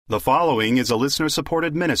The following is a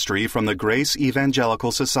listener-supported ministry from the Grace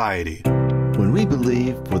Evangelical Society. When we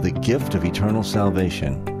believe for the gift of eternal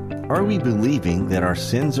salvation, are we believing that our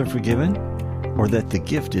sins are forgiven or that the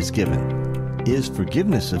gift is given? Is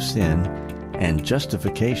forgiveness of sin and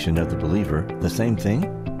justification of the believer the same thing?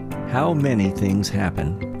 How many things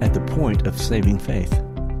happen at the point of saving faith?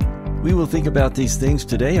 We will think about these things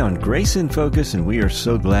today on Grace in Focus, and we are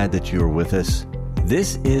so glad that you are with us.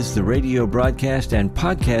 This is the radio broadcast and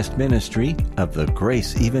podcast ministry of the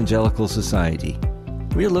Grace Evangelical Society.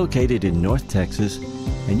 We are located in North Texas,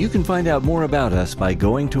 and you can find out more about us by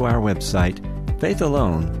going to our website,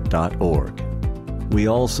 faithalone.org. We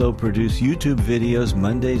also produce YouTube videos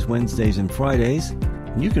Mondays, Wednesdays, and Fridays,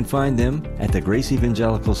 and you can find them at the Grace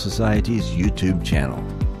Evangelical Society's YouTube channel.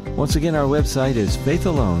 Once again, our website is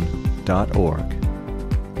faithalone.org.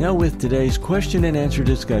 Now with today's question and answer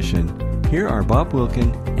discussion, here are Bob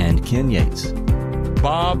Wilkin and Ken Yates.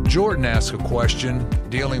 Bob, Jordan asked a question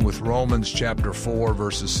dealing with Romans chapter 4,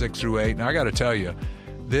 verses 6 through 8. And I got to tell you,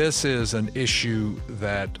 this is an issue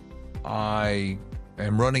that I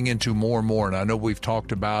am running into more and more. And I know we've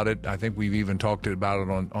talked about it. I think we've even talked about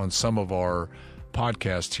it on some of our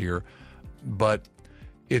podcasts here. But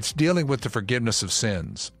it's dealing with the forgiveness of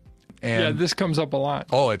sins. And yeah, this comes up a lot.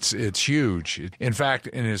 Oh, it's huge. In fact,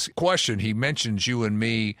 in his question, he mentions you and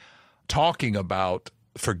me talking about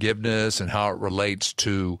forgiveness and how it relates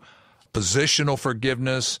to positional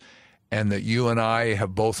forgiveness, and that you and I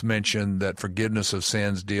have both mentioned that forgiveness of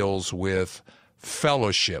sins deals with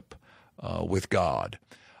fellowship with God.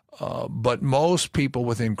 But most people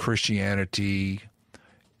within Christianity,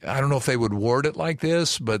 I don't know if they would word it like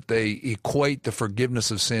this, but they equate the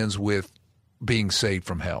forgiveness of sins with being saved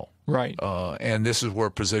from hell. Right. And this is where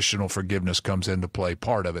positional forgiveness comes into play,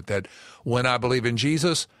 part of it, that when I believe in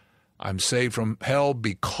Jesus, I'm saved from hell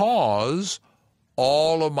because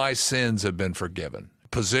all of my sins have been forgiven.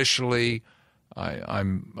 Positionally,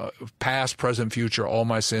 I'm past, present, future, all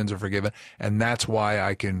my sins are forgiven, and that's why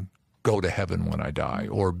I can go to heaven when I die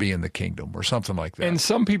or be in the kingdom or something like that. And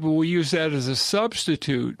some people will use that as a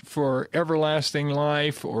substitute for everlasting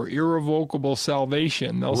life or irrevocable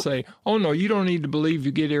salvation. They'll say, oh, no, you don't need to believe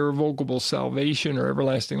you get irrevocable salvation or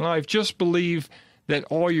everlasting life. Just believe that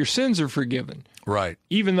all your sins are forgiven. Right.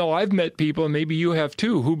 Even though I've met people, and maybe you have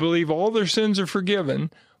too, who believe all their sins are forgiven,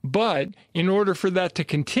 but in order for that to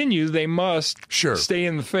continue, they must stay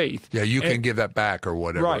in the faith. Yeah, you can give that back or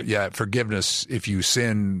whatever. Right. Yeah, forgiveness, if you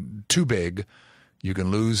sin too big, you can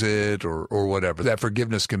lose it or whatever. That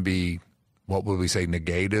forgiveness can be, what would we say,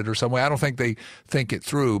 negated or some way. I don't think they think it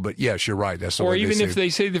through, but yes, you're right. That's the or way even they if they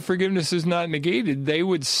say the forgiveness is not negated, they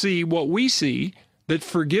would see what we see, that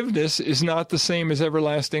forgiveness is not the same as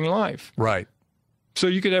everlasting life. Right. So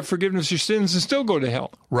you could have forgiveness of your sins and still go to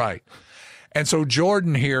hell. Right. And so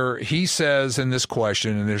Jordan here, he says in this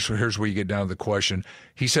question, and here's where you get down to the question,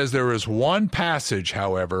 he says there is one passage,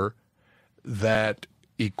 however, that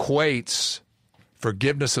equates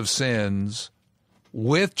forgiveness of sins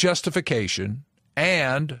with justification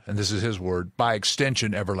and this is his word, by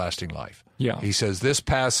extension, everlasting life. Yeah. He says this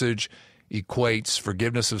passage equates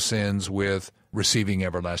forgiveness of sins with receiving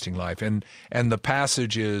everlasting life. And the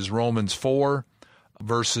passage is Romans 4,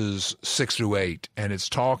 verses 6 through 8, and it's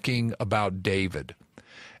talking about David.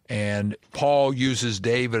 And Paul uses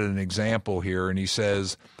David as an example here, and he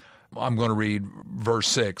says, I'm going to read verse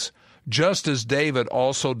 6, just as David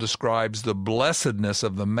also describes the blessedness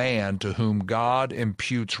of the man to whom God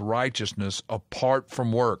imputes righteousness apart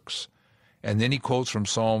from works. And then he quotes from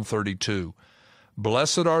Psalm 32,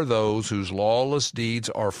 blessed are those whose lawless deeds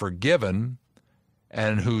are forgiven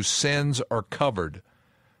and whose sins are covered.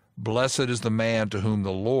 Blessed is the man to whom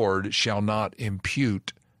the Lord shall not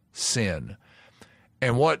impute sin.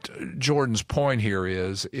 And what Jordan's point here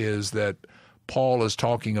is that Paul is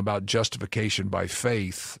talking about justification by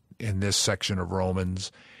faith in this section of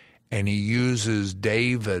Romans, and he uses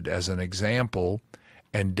David as an example,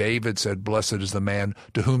 and David said, blessed is the man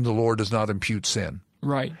to whom the Lord does not impute sin.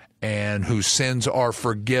 Right. And whose sins are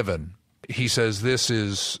forgiven. He says this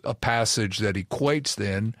is a passage that equates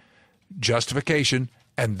then justification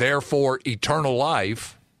and therefore eternal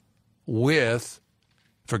life with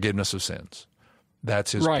forgiveness of sins.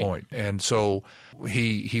 That's his point. And so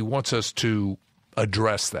he wants us to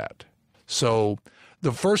address that. So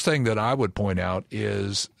the first thing that I would point out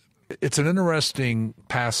is it's an interesting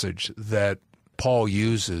passage that Paul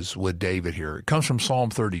uses with David here. It comes from Psalm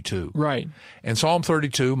 32. Right. And Psalm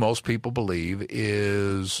 32, most people believe,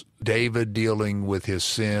 is David dealing with his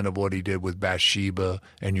sin of what he did with Bathsheba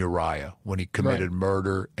and Uriah when he committed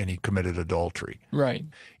murder and he committed adultery. Right.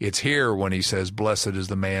 It's here when he says, blessed is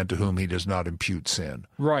the man to whom he does not impute sin.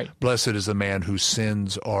 Right. Blessed is the man whose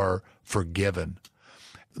sins are forgiven.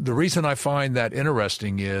 The reason I find that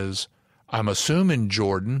interesting is I'm assuming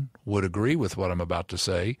Jordan would agree with what I'm about to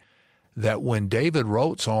say, that when David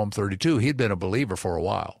wrote Psalm 32, he'd been a believer for a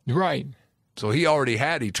while. Right. So he already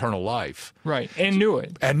had eternal life. Right. And knew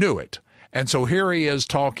it. And so here he is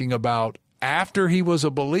talking about after he was a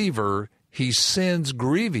believer, he sins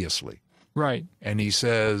grievously. Right. And he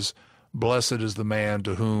says, blessed is the man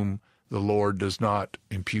to whom the Lord does not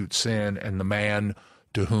impute sin, and the man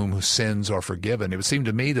to whom sins are forgiven. It would seem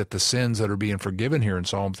to me that the sins that are being forgiven here in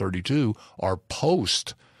Psalm 32 are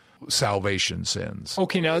post-salvation sins.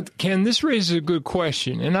 Okay, now, Ken, this raises a good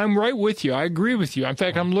question, and I'm right with you. I agree with you. In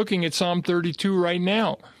fact, I'm looking at Psalm 32 right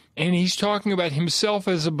now, and he's talking about himself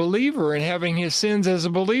as a believer and having his sins as a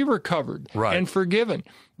believer covered and forgiven.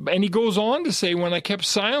 And he goes on to say, when I kept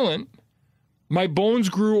silent, my bones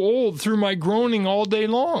grew old through my groaning all day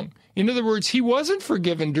long. In other words, he wasn't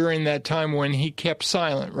forgiven during that time when he kept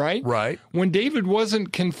silent, right? Right. When David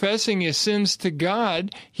wasn't confessing his sins to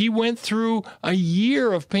God, he went through a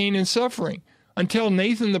year of pain and suffering until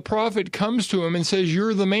Nathan the prophet comes to him and says,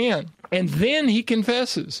 you're the man. And then he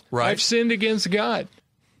confesses, I've sinned against God.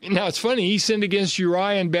 Now, it's funny, he sinned against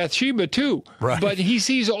Uriah and Bathsheba too. Right. But he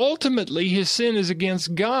sees ultimately his sin is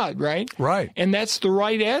against God, right? Right. And that's the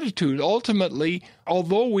right attitude. Ultimately,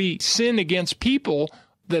 although we sin against people,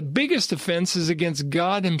 the biggest offense is against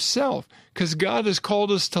God himself, because God has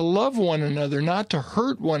called us to love one another, not to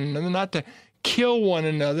hurt one another, not to kill one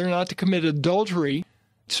another, not to commit adultery.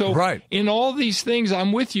 So in all these things,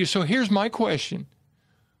 I'm with you. So here's my question.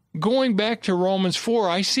 Going back to Romans 4,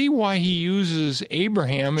 I see why he uses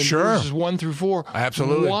Abraham in verses 1 through 4.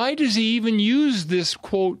 Absolutely. Why does he even use this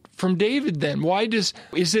quote from David then? Is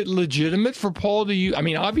it legitimate for Paul to use? I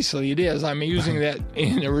mean, obviously it is. I'm using that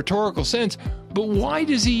in a rhetorical sense. But why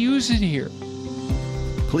does he use it here?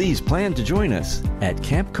 Please plan to join us at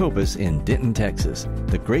Camp Copus in Denton, Texas.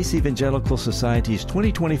 The Grace Evangelical Society's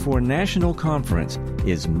 2024 National Conference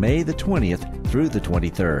is May the 20th through the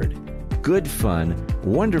 23rd. Good fun,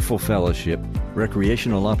 wonderful fellowship,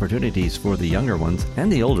 recreational opportunities for the younger ones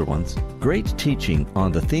and the older ones, great teaching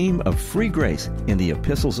on the theme of free grace in the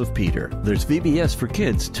epistles of Peter. There's VBS for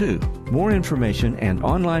kids, too. More information and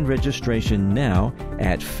online registration now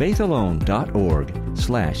at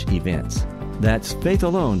faithalone.org/events. That's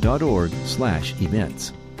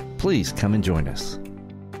faithalone.org/events. Please come and join us.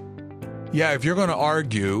 Yeah, if you're going to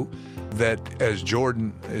argue that, as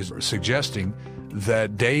Jordan is suggesting,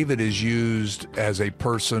 that David is used as a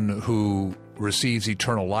person who receives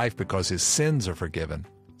eternal life because his sins are forgiven,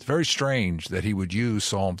 it's very strange that he would use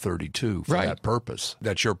Psalm 32 for that purpose.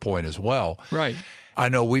 That's your point as well. Right. I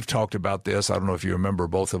know we've talked about this. I don't know if you remember,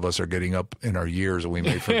 both of us are getting up in our years and we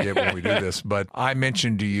may forget when we do this, but I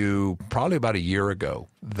mentioned to you probably about a year ago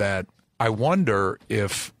that I wonder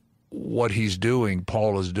if what he's doing,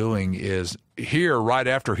 Paul is doing, is here right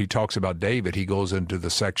after he talks about David, he goes into the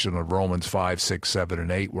section of Romans 5, 6, 7, and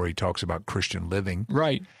 8 where he talks about Christian living.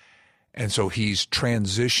 Right. And so he's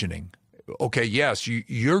transitioning. Okay, yes,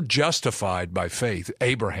 you're justified by faith.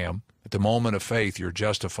 Abraham, at the moment of faith, you're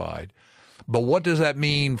justified. But what does that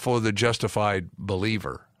mean for the justified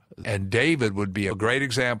believer? And David would be a great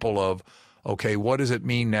example of, okay, what does it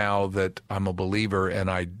mean now that I'm a believer and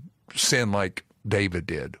I sin like David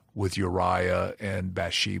did with Uriah and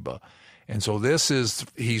Bathsheba? And so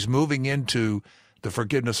he's moving into the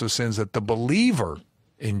forgiveness of sins that the believer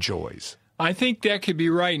enjoys. I think that could be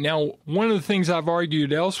right. Now, one of the things I've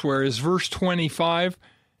argued elsewhere is verse 25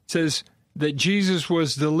 says that Jesus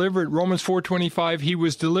was delivered, Romans 4:25, he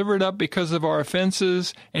was delivered up because of our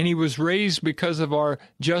offenses, and he was raised because of our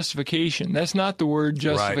justification. That's not the word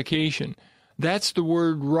justification. Right. That's the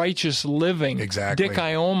word righteous living. Exactly.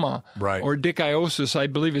 Dikaioma. Right. Or dikaiosis. I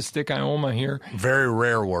believe it's dikaioma here. Very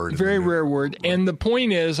rare word. Very rare word. Right. And the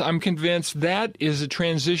point is, I'm convinced that is a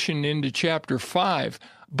transition into chapter 5.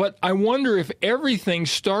 But I wonder if everything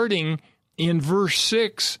starting in verse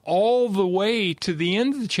 6 all the way to the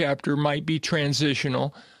end of the chapter might be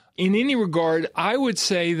transitional. In any regard, I would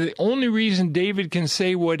say the only reason David can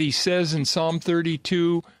say what he says in Psalm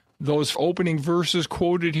 32, those opening verses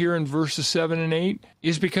quoted here in verses 7 and 8,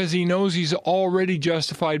 is because he knows he's already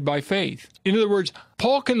justified by faith. In other words,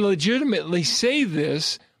 Paul can legitimately say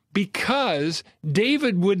this because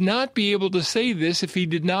David would not be able to say this if he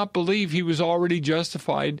did not believe he was already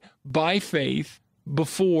justified by faith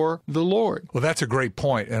before the Lord. Well, that's a great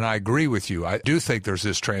point, and I agree with you. I do think there's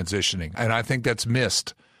this transitioning, and I think that's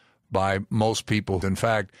missed by most people. In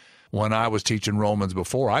fact, when I was teaching Romans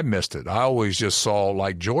before, I missed it. I always just saw,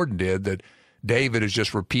 like Jordan did, that David is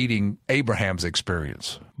just repeating Abraham's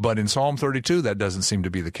experience. But in Psalm 32, that doesn't seem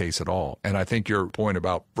to be the case at all. And I think your point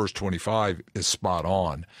about verse 25 is spot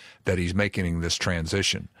on, that he's making this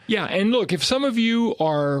transition. Yeah, and look, if some of you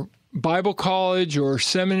are Bible college or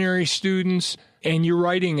seminary students and you're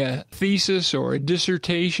writing a thesis or a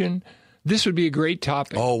dissertation, this would be a great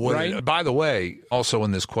topic. Oh, right? By the way, also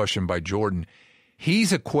in this question by Jordan,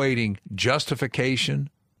 he's equating justification,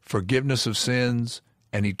 forgiveness of sins,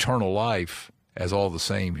 and eternal life as all the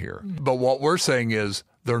same here. But what we're saying is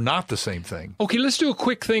they're not the same thing. Okay, let's do a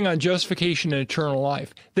quick thing on justification and eternal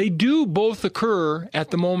life. They do both occur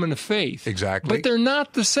at the moment of faith. Exactly. But they're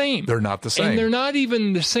not the same. They're not the same. And they're not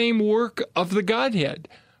even the same work of the Godhead.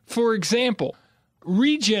 For example,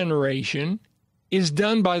 regeneration is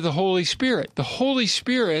done by the Holy Spirit. The Holy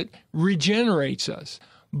Spirit regenerates us.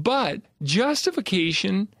 But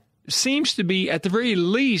justification seems to be, at the very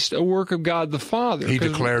least, a work of God the Father. He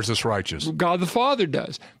declares us righteous. God the Father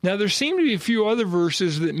does. Now, there seem to be a few other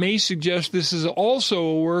verses that may suggest this is also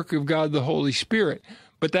a work of God the Holy Spirit.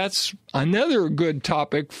 But that's another good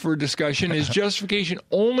topic for discussion. Is justification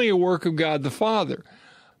only a work of God the Father?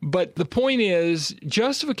 But the point is,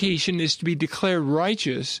 justification is to be declared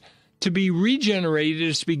righteous. To be regenerated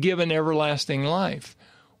is to be given everlasting life.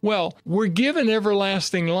 Well, we're given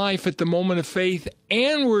everlasting life at the moment of faith,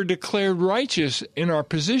 and we're declared righteous in our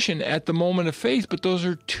position at the moment of faith, but those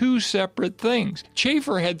are two separate things.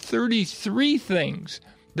 Schaeffer had 33 things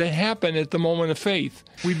that happen at the moment of faith.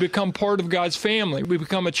 We become part of God's family. We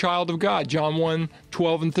become a child of God, John 1,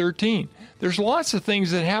 12 and 13. There's lots of things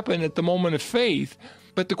that happen at the moment of faith,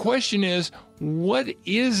 but the question is, what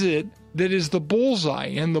is it that is the bullseye?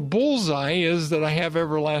 And the bullseye is that I have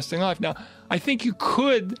everlasting life. Now, I think you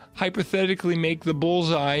could hypothetically make the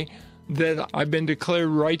bullseye that I've been declared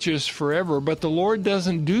righteous forever, but the Lord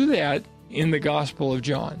doesn't do that in the Gospel of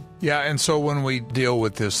John. Yeah, and so when we deal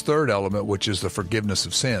with this third element, which is the forgiveness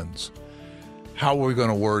of sins, how are we going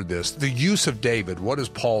to word this? The use of David, what is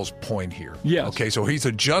Paul's point here? Yes. Okay, so he's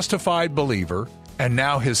a justified believer, and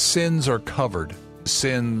now his sins are covered.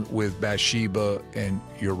 Sin with Bathsheba and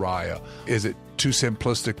Uriah. Is it too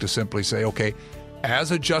simplistic to simply say, okay,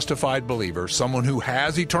 as a justified believer, someone who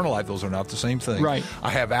has eternal life, those are not the same thing. Right.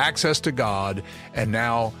 I have access to God, and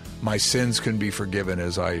now my sins can be forgiven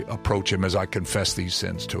as I approach Him, as I confess these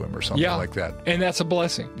sins to Him or something like that. And that's a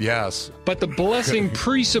blessing. Yes. But the blessing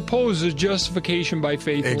presupposes justification by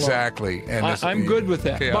faith alone. Exactly. And I'm good with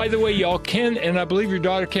that. Yeah. By the way, y'all, Ken and I believe your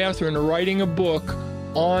daughter Catherine are writing a book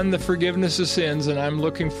on the forgiveness of sins, and I'm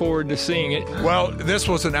looking forward to seeing it. Well, this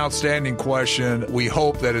was an outstanding question. We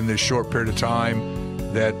hope that in this short period of time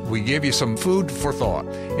that we give you some food for thought.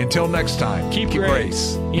 Until next time, keep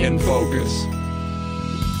grace in focus.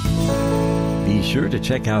 Be sure to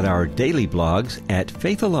check out our daily blogs at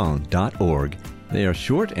faithalone.org. They are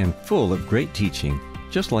short and full of great teaching,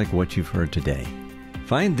 just like what you've heard today.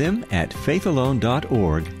 Find them at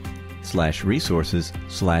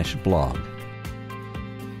faithalone.org/resources/blog.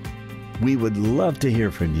 We would love to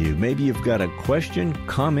hear from you. Maybe you've got a question,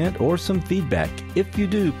 comment, or some feedback. If you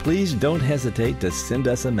do, please don't hesitate to send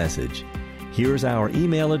us a message. Here's our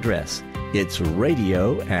email address. It's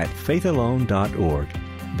radio@faithalone.org.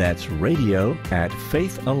 That's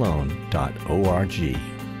radio@faithalone.org.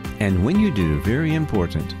 And when you do, very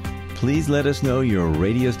important, please let us know your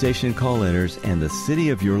radio station call letters and the city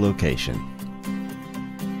of your location.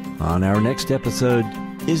 On our next episode,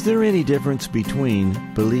 is there any difference between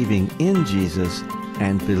believing in Jesus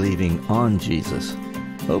and believing on Jesus?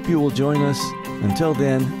 Hope you will join us. Until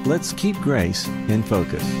then, let's keep grace in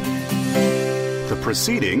focus. The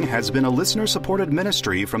proceeding has been a listener-supported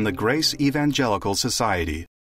ministry from the Grace Evangelical Society.